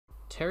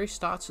Terry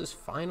Stotts has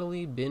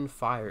finally been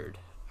fired.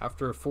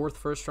 After a fourth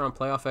first-round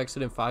playoff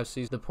exit in 5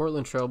 seasons, the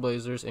Portland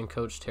Trailblazers and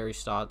coach Terry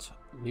Stotts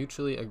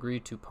mutually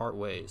agreed to part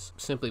ways.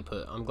 Simply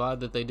put, I'm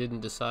glad that they didn't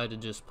decide to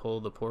just pull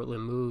the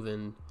Portland move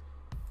and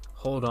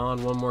hold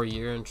on one more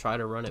year and try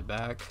to run it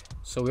back.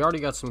 So we already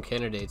got some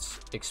candidates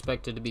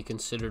expected to be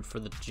considered for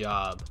the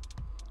job.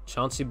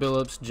 Chauncey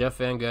Billups, Jeff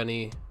Van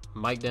Gundy,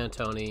 Mike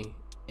D'Antoni,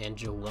 and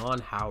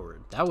Juwan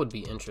Howard. That would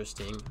be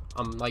interesting.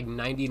 I'm like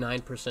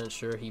 99%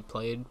 sure he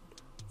played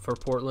for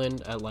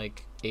Portland at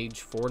like age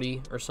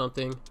 40 or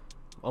something.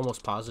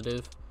 Almost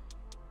positive.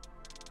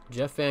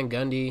 Jeff Van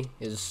Gundy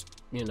is,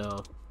 you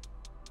know,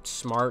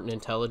 smart and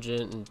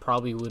intelligent and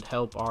probably would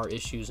help our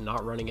issues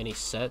not running any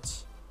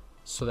sets.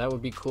 So that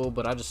would be cool,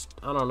 but I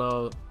don't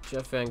know.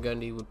 Jeff Van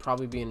Gundy would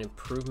probably be an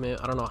improvement.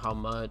 I don't know how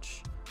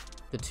much.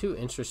 The two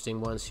interesting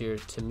ones here,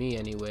 to me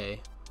anyway,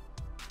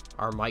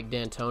 are Mike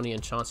D'Antoni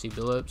and Chauncey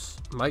Billups.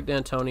 Mike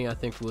D'Antoni, I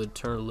think, would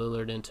turn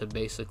Lillard into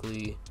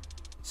basically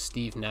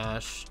Steve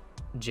Nash,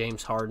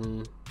 James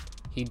Harden.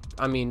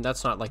 I mean,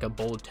 that's not like a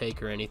bold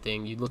take or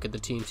anything. You look at the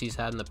teams he's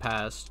had in the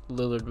past,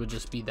 Lillard would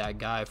just be that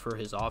guy for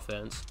his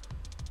offense.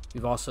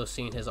 We've also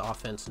seen his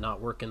offense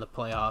not work in the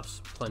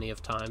playoffs plenty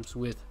of times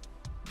with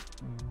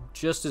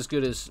just as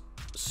good as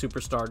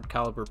superstar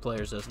caliber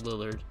players as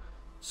Lillard.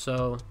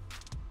 So,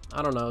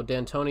 I don't know.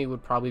 D'Antoni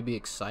would probably be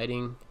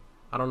exciting.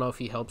 I don't know if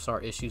he helps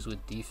our issues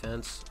with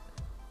defense.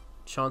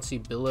 Chauncey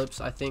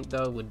Billups, I think,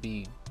 though, would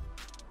be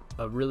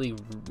a really,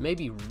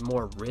 maybe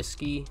more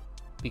risky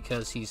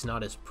because he's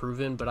not as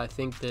proven, but I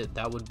think that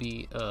that would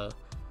be a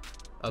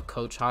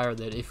coach hire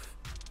that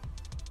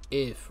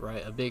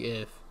right, a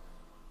big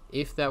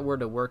if that were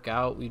to work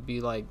out, we'd be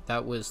like,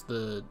 that was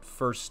the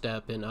first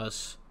step in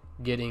us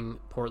getting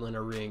Portland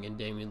a ring in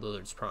Damian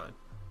Lillard's prime.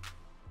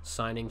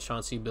 Signing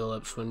Chauncey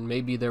Billups when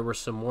maybe there were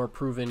some more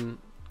proven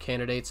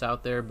candidates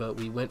out there, but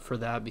we went for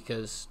that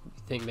because we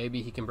think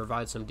maybe he can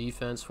provide some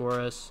defense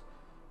for us.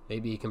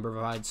 Maybe he can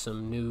provide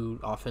some new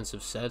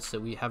offensive sets that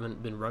we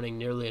haven't been running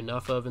nearly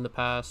enough of in the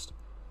past.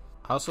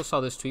 I also saw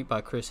this tweet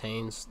by Chris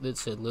Haynes that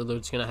said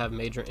Lillard's going to have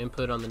major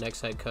input on the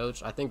next head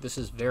coach. I think this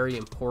is very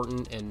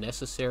important and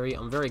necessary.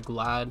 I'm very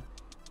glad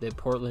that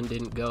Portland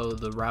didn't go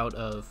the route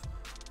of,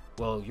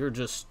 well, you're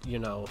just, you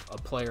know, a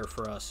player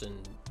for us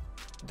and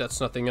that's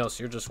nothing else.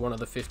 You're just one of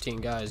the 15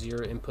 guys.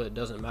 Your input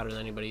doesn't matter to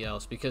anybody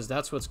else, because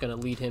that's what's going to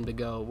lead him to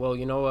go, well,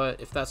 you know what?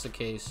 If that's the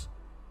case,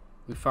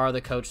 we fire the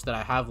coach that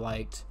I have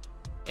liked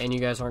and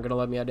you guys aren't going to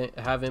let me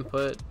have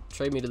input,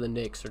 trade me to the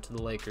Knicks or to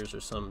the Lakers or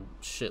some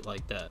shit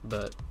like that.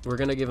 But we're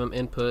going to give him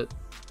input.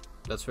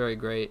 That's very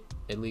great,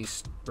 at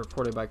least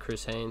reported by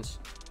Chris Haynes.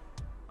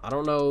 I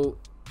don't know,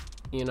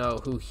 you know,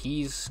 who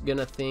he's going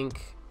to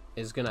think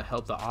is going to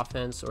help the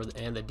offense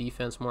and the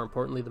defense, more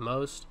importantly, the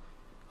most.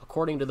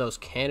 According to those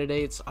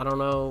candidates, I don't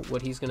know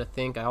what he's going to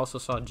think. I also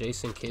saw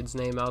Jason Kidd's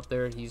name out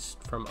there. He's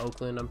from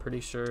Oakland, I'm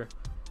pretty sure.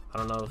 I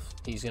don't know if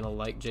he's going to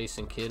like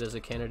Jason Kidd as a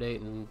candidate,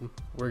 and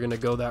we're going to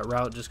go that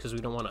route just because we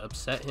don't want to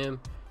upset him,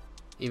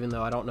 even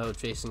though I don't know if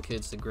Jason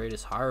Kidd's the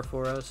greatest hire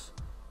for us.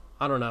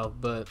 I don't know,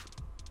 but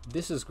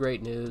this is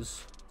great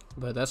news.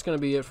 But that's going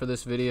to be it for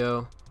this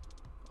video.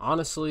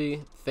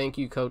 Honestly, thank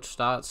you, Coach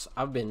Stotts.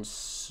 I've been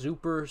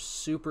super,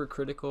 super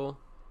critical.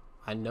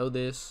 I know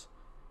this,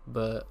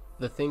 but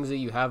the things that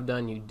you have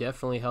done, you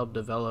definitely helped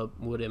develop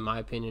what, in my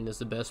opinion, is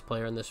the best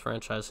player in this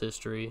franchise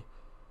history.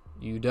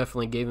 You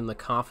definitely gave him the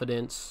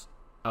confidence.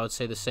 I would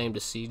say the same to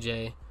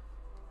CJ,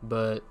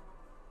 but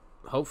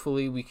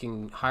hopefully we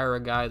can hire a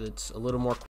guy that's a little more